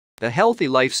A healthy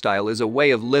lifestyle is a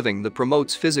way of living that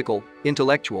promotes physical,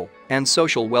 intellectual, and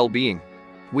social well-being.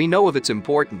 We know of its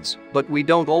importance, but we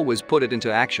don't always put it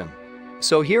into action.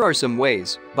 So here are some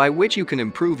ways by which you can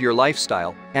improve your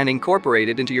lifestyle and incorporate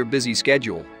it into your busy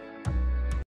schedule.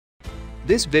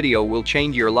 This video will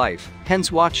change your life,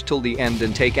 hence watch till the end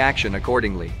and take action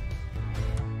accordingly.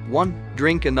 1.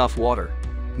 Drink enough water.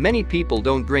 Many people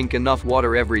don't drink enough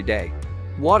water every day.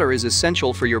 Water is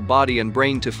essential for your body and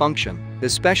brain to function,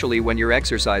 especially when you're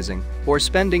exercising or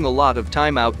spending a lot of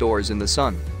time outdoors in the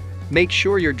sun. Make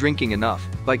sure you're drinking enough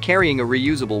by carrying a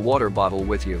reusable water bottle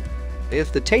with you.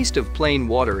 If the taste of plain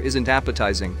water isn't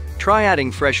appetizing, try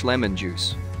adding fresh lemon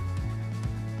juice.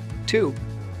 2.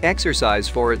 Exercise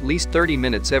for at least 30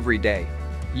 minutes every day.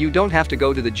 You don't have to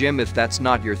go to the gym if that's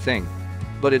not your thing.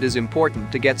 But it is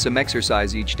important to get some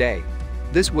exercise each day.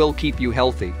 This will keep you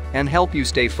healthy and help you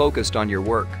stay focused on your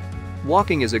work.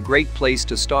 Walking is a great place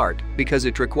to start because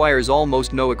it requires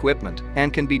almost no equipment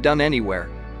and can be done anywhere.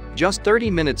 Just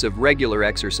 30 minutes of regular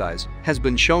exercise has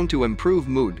been shown to improve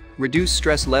mood, reduce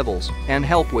stress levels, and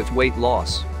help with weight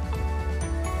loss.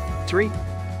 3.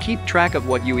 Keep track of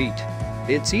what you eat.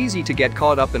 It's easy to get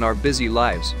caught up in our busy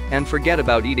lives and forget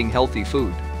about eating healthy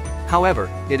food. However,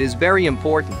 it is very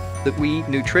important that we eat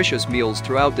nutritious meals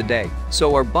throughout the day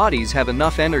so our bodies have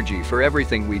enough energy for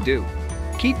everything we do.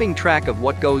 Keeping track of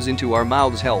what goes into our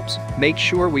mouths helps make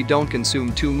sure we don't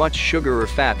consume too much sugar or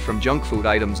fat from junk food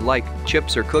items like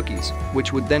chips or cookies,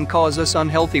 which would then cause us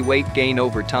unhealthy weight gain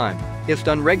over time if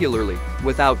done regularly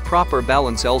without proper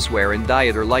balance elsewhere in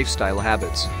diet or lifestyle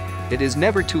habits. It is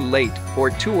never too late or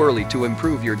too early to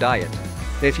improve your diet.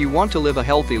 If you want to live a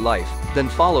healthy life, then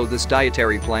follow this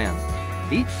dietary plan.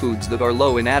 Eat foods that are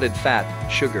low in added fat,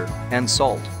 sugar, and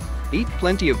salt. Eat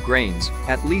plenty of grains,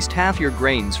 at least half your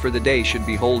grains for the day should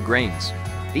be whole grains.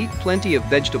 Eat plenty of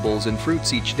vegetables and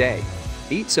fruits each day.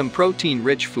 Eat some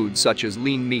protein-rich foods such as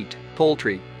lean meat,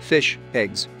 poultry, fish,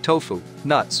 eggs, tofu,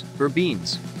 nuts, or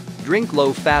beans. Drink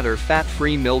low-fat or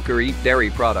fat-free milk or eat dairy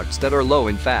products that are low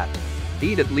in fat.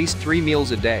 Eat at least 3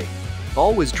 meals a day.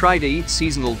 Always try to eat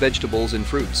seasonal vegetables and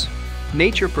fruits.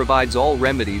 Nature provides all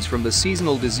remedies from the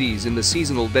seasonal disease in the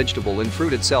seasonal vegetable and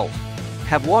fruit itself.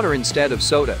 Have water instead of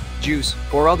soda, juice,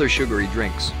 or other sugary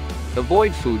drinks.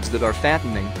 Avoid foods that are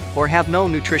fattening or have no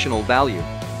nutritional value.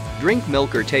 Drink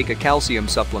milk or take a calcium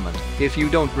supplement if you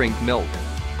don't drink milk.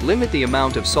 Limit the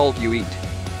amount of salt you eat.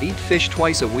 Eat fish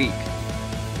twice a week.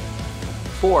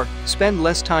 4. Spend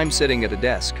less time sitting at a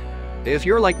desk. If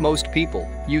you're like most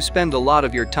people, you spend a lot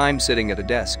of your time sitting at a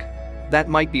desk. That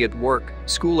might be at work,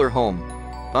 school or home.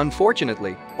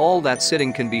 Unfortunately, all that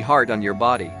sitting can be hard on your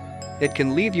body. It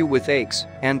can leave you with aches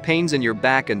and pains in your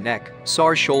back and neck,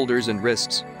 sore shoulders and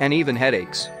wrists, and even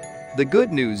headaches. The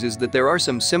good news is that there are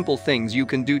some simple things you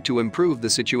can do to improve the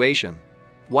situation.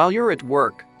 While you're at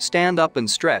work, stand up and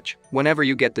stretch whenever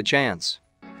you get the chance.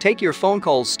 Take your phone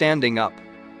calls standing up.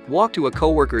 Walk to a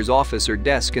coworker's office or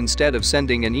desk instead of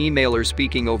sending an email or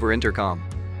speaking over intercom.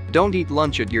 Don't eat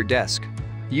lunch at your desk.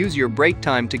 Use your break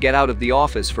time to get out of the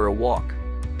office for a walk.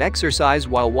 Exercise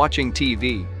while watching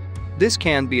TV. This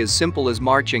can be as simple as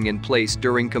marching in place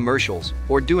during commercials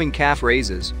or doing calf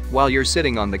raises while you're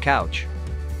sitting on the couch.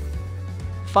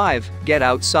 5. Get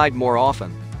outside more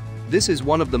often. This is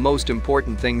one of the most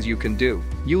important things you can do.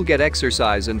 You'll get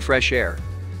exercise and fresh air.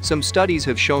 Some studies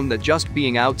have shown that just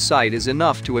being outside is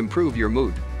enough to improve your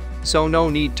mood. So no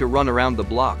need to run around the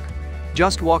block.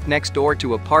 Just walk next door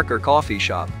to a park or coffee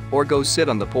shop, or go sit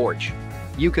on the porch.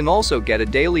 You can also get a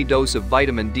daily dose of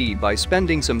vitamin D by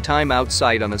spending some time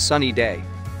outside on a sunny day.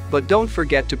 But don't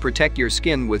forget to protect your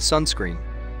skin with sunscreen.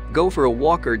 Go for a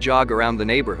walk or jog around the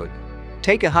neighborhood.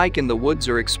 Take a hike in the woods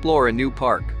or explore a new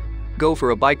park. Go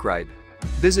for a bike ride.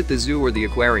 Visit the zoo or the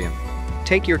aquarium.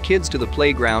 Take your kids to the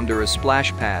playground or a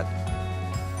splash pad.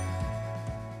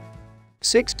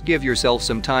 6. Give yourself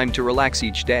some time to relax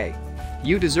each day.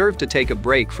 You deserve to take a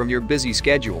break from your busy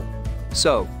schedule.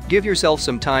 So, give yourself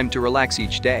some time to relax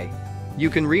each day. You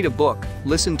can read a book,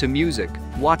 listen to music,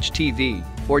 watch TV,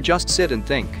 or just sit and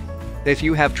think. If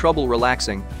you have trouble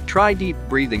relaxing, try deep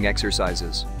breathing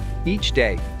exercises. Each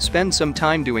day, spend some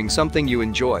time doing something you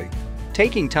enjoy.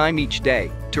 Taking time each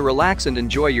day to relax and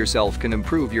enjoy yourself can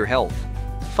improve your health.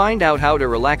 Find out how to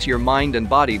relax your mind and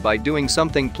body by doing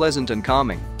something pleasant and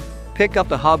calming. Pick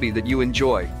up a hobby that you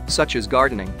enjoy, such as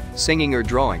gardening, singing or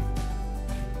drawing.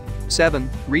 7.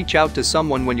 Reach out to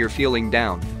someone when you're feeling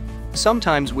down.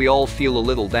 Sometimes we all feel a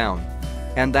little down.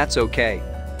 And that's okay.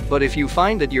 But if you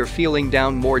find that you're feeling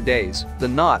down more days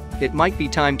than not, it might be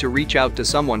time to reach out to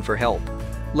someone for help.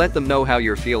 Let them know how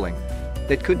you're feeling.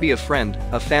 It could be a friend,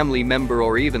 a family member,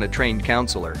 or even a trained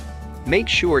counselor. Make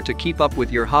sure to keep up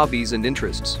with your hobbies and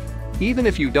interests. Even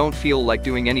if you don't feel like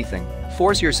doing anything,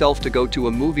 force yourself to go to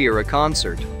a movie or a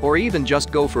concert, or even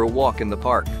just go for a walk in the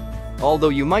park. Although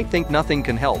you might think nothing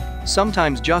can help,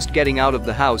 sometimes just getting out of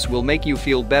the house will make you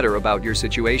feel better about your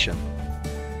situation.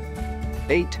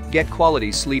 8. Get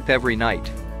quality sleep every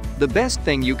night. The best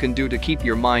thing you can do to keep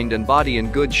your mind and body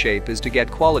in good shape is to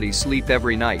get quality sleep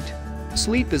every night.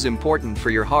 Sleep is important for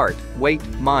your heart, weight,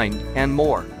 mind, and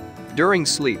more. During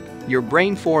sleep, your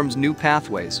brain forms new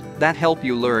pathways that help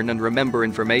you learn and remember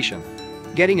information.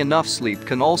 Getting enough sleep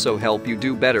can also help you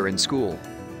do better in school.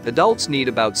 Adults need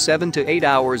about 7 to 8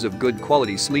 hours of good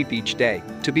quality sleep each day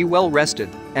to be well rested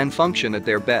and function at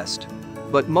their best.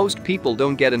 But most people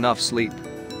don't get enough sleep.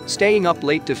 Staying up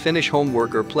late to finish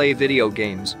homework or play video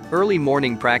games, early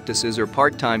morning practices or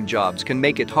part-time jobs can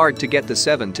make it hard to get the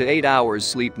 7 to 8 hours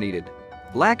sleep needed.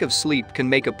 Lack of sleep can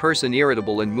make a person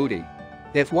irritable and moody.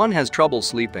 If one has trouble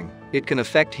sleeping, it can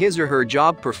affect his or her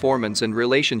job performance and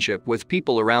relationship with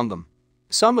people around them.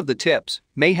 Some of the tips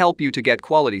may help you to get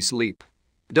quality sleep.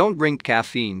 Don't drink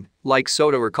caffeine, like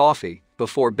soda or coffee,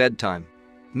 before bedtime.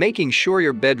 Making sure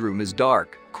your bedroom is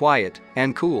dark, quiet,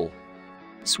 and cool.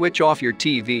 Switch off your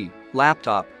TV,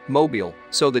 laptop, mobile,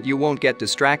 so that you won't get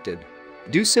distracted.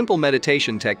 Do simple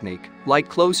meditation technique, like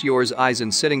close your eyes in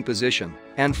sitting position,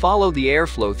 and follow the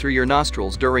airflow through your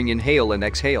nostrils during inhale and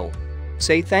exhale.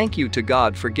 Say thank you to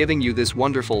God for giving you this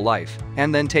wonderful life,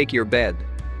 and then take your bed.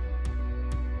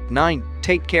 9.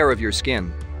 Take care of your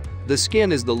skin. The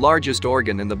skin is the largest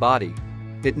organ in the body.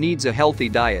 It needs a healthy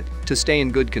diet to stay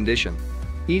in good condition.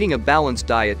 Eating a balanced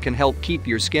diet can help keep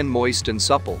your skin moist and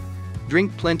supple.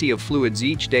 Drink plenty of fluids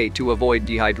each day to avoid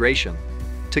dehydration.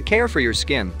 To care for your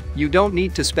skin, you don't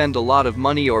need to spend a lot of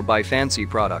money or buy fancy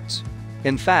products.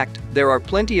 In fact, there are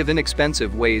plenty of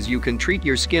inexpensive ways you can treat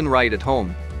your skin right at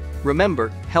home. Remember,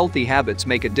 healthy habits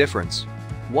make a difference.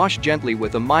 Wash gently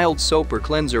with a mild soap or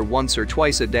cleanser once or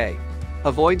twice a day.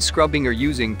 Avoid scrubbing or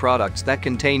using products that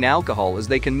contain alcohol, as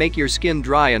they can make your skin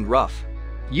dry and rough.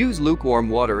 Use lukewarm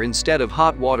water instead of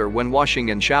hot water when washing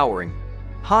and showering.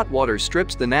 Hot water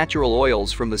strips the natural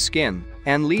oils from the skin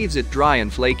and leaves it dry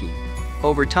and flaky.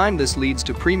 Over time, this leads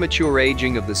to premature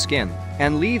aging of the skin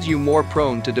and leaves you more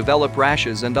prone to develop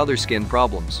rashes and other skin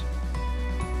problems.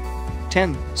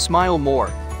 10. Smile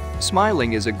more.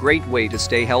 Smiling is a great way to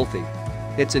stay healthy.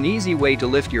 It's an easy way to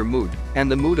lift your mood and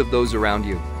the mood of those around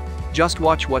you. Just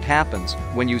watch what happens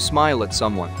when you smile at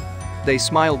someone. They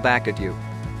smile back at you.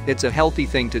 It's a healthy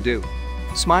thing to do.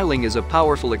 Smiling is a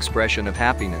powerful expression of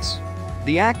happiness.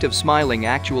 The act of smiling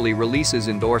actually releases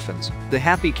endorphins, the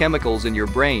happy chemicals in your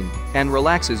brain, and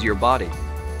relaxes your body.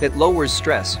 It lowers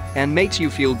stress and makes you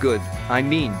feel good. I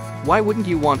mean, why wouldn't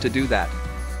you want to do that?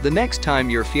 The next time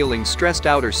you're feeling stressed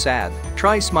out or sad,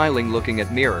 try smiling looking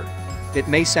at mirror. It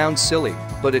may sound silly,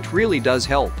 but it really does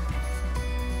help.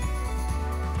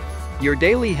 Your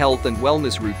daily health and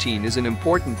wellness routine is an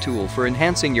important tool for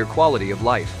enhancing your quality of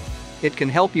life. It can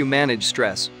help you manage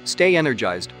stress, stay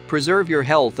energized, preserve your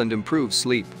health, and improve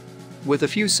sleep. With a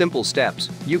few simple steps,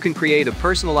 you can create a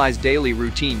personalized daily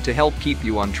routine to help keep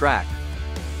you on track.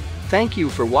 Thank you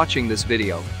for watching this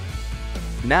video.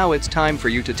 Now it's time for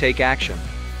you to take action.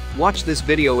 Watch this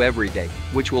video every day,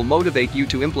 which will motivate you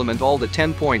to implement all the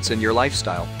 10 points in your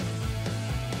lifestyle.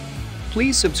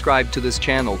 Please subscribe to this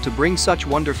channel to bring such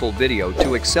wonderful video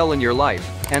to excel in your life,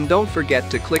 and don't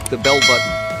forget to click the bell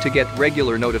button to get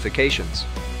regular notifications.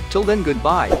 Till then,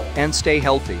 goodbye and stay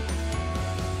healthy.